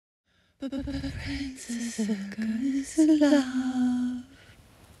Princess Silka is love.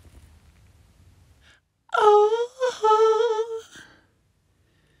 Oh,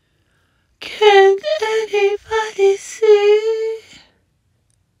 can't anybody see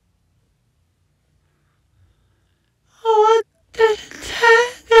what the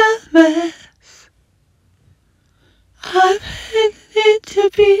entanglement I picked it to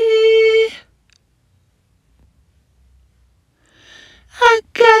be? I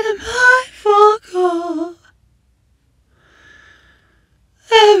got a mind for gold.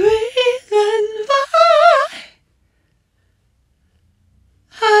 The reason why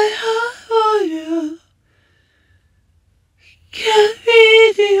I hunt for you can't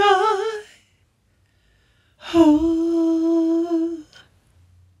be the eye. Oh.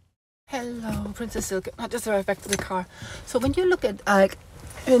 Hello, Princess Silke. I just arrived back to the car. So when you look at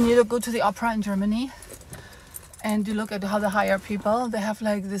when you go to the opera in Germany, and you look at how the higher people, they have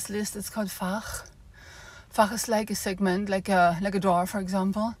like this list. It's called FACH. FACH is like a segment, like a drawer, for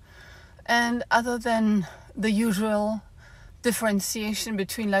example. And other than the usual differentiation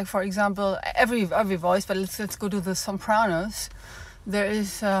between, like, for example, every voice, but let's go to the sopranos. There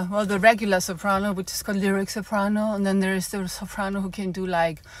is the regular soprano, which is called lyric soprano, and then there is the soprano who can do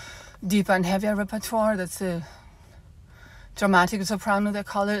like deeper and heavier repertoire. That's the dramatic soprano, they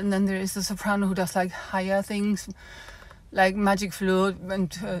call it. And then there is the soprano who does like higher things, like magic flute,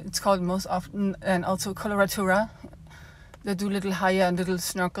 and it's called most often, and also coloratura. They do little higher and little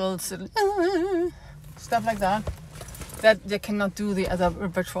snorkels, stuff like that. That they cannot do the other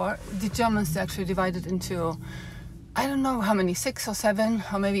repertoire. The Germans, they actually divided into, I don't know how many, 6 or 7,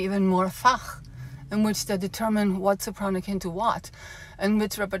 or maybe even more Fach, in which they determine what soprano can do what, and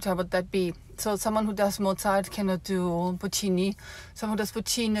which repertoire would that be. So someone who does Mozart cannot do Puccini. Someone who does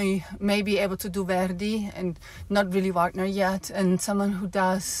Puccini may be able to do Verdi, and not really Wagner yet. And someone who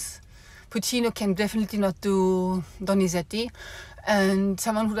does Puccini can definitely not do Donizetti. And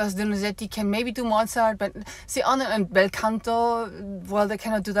someone who does Donizetti can maybe do Mozart, but see, on and bel canto, well, they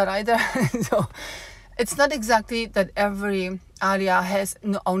cannot do that either. So it's not exactly that every aria has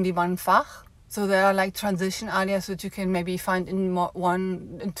only one Fach. So there are like transition arias that you can maybe find in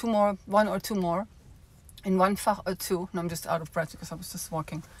one or two more, in one Fach or two. No, I'm just out of breath because I was just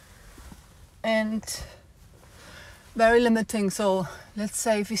walking. And very limiting. So let's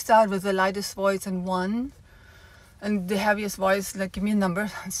say if we start with the lightest voice in 1, and the heaviest voice, like, give me a number,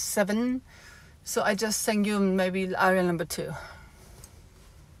 7. So I just sang you maybe aria number 2.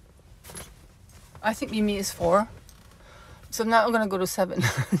 I think Mimi is 4. So now I'm gonna go to 7.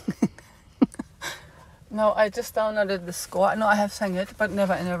 No, I just downloaded the score. No, I have sang it, but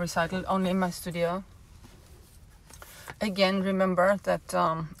never in a recital, only in my studio. Again, remember that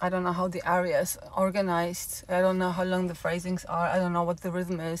I don't know how the aria is organized. I don't know how long the phrasings are. I don't know what the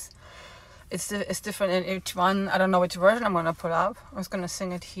rhythm is. It's different in each one. I don't know which version I'm gonna pull up. I was gonna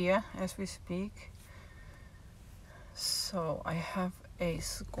sing it here as we speak. So I have a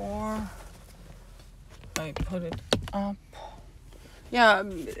score. I put it up. Yeah,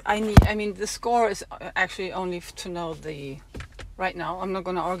 I mean, the score is actually only to know the. Right now, I'm not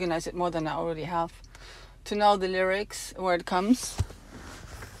gonna organize it more than I already have. To know the lyrics, where it comes.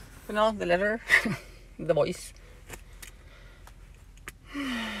 You know, the letter, the voice.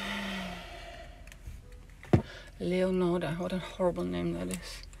 Leonora, what a horrible name that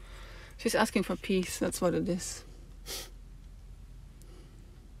is. She's asking for peace, that's what it is.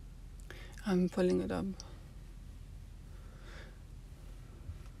 I'm pulling it up.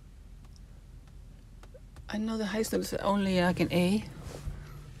 I know the highest note is only like an A.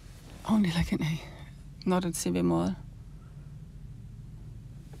 Only like an A. Not in C bemol.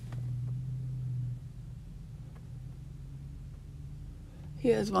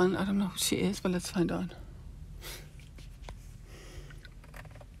 Here's one. I don't know who she is, but let's find out.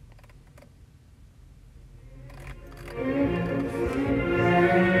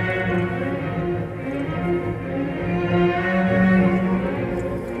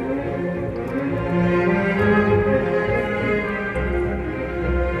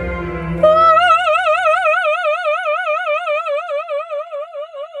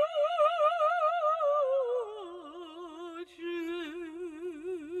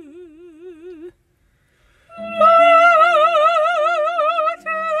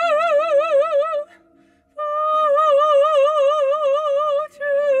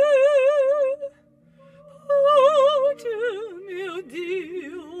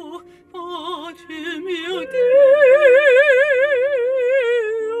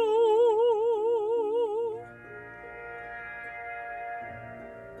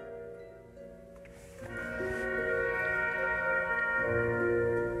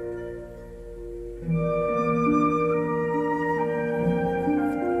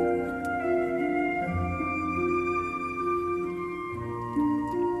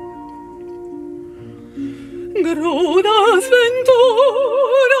 Gruda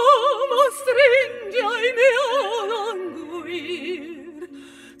sventura ma stringe ai miei languir,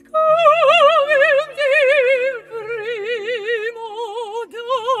 come il primo da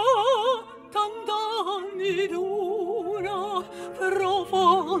tant'anni dura,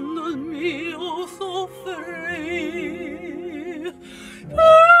 profondo il mio soffrir.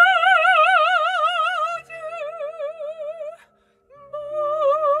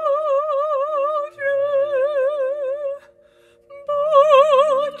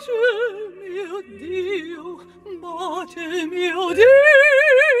 Bace mio Dio.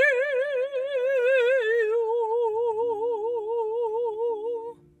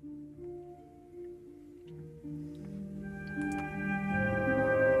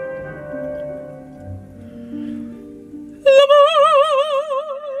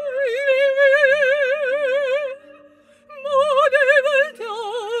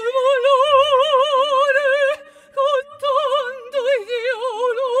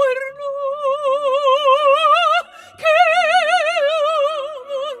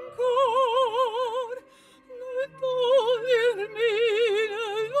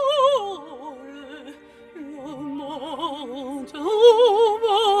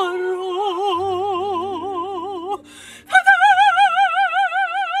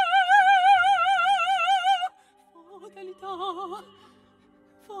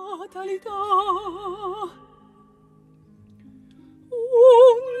 Fatalità,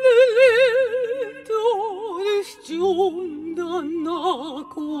 un letto disgiunta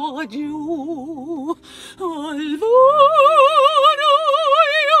qua giù, al volo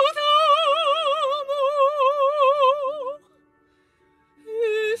io t'amo, e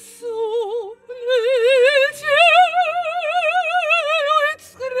sole il cielo è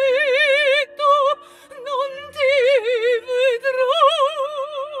scritto, non ti vedrò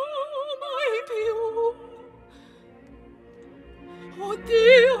mai più. Oh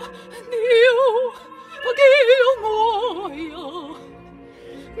Dio, Dio, che io muoia,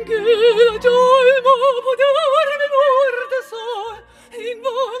 che la gialma potermi morte sol, in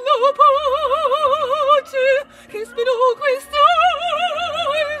vano pace, che spero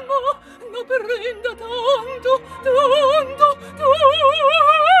quest'alma non prenda tanto, tanto, tanto,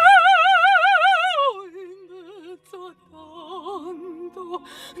 in mezzo a tanto,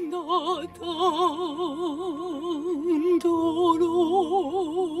 da tanto dolore.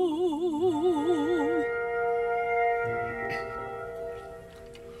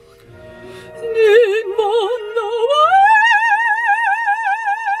 In mondo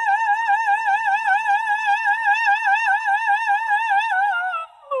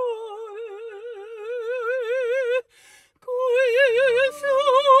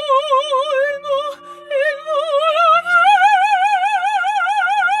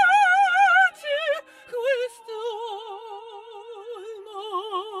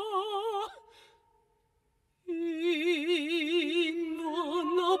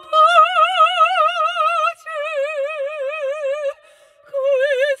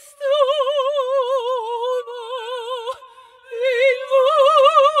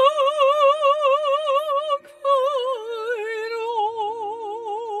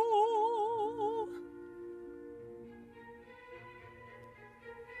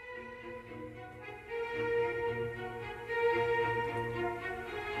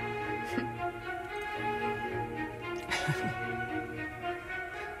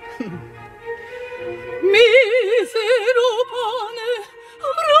misero pane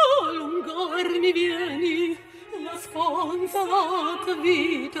avrà lungarmi vieni la sfanzata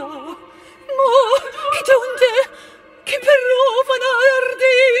vita, ma che giunge che per profanar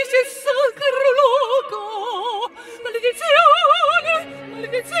ardisce il sacro loco, maledizione,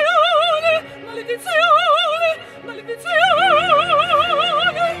 maledizione, maledizione, maledizione,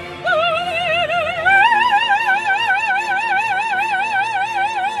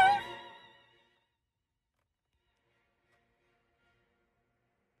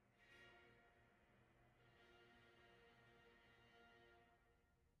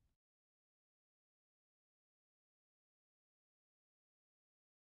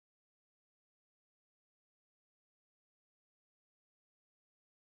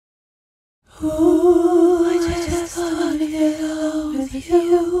 oh, I just wanna get out with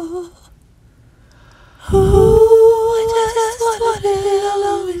you.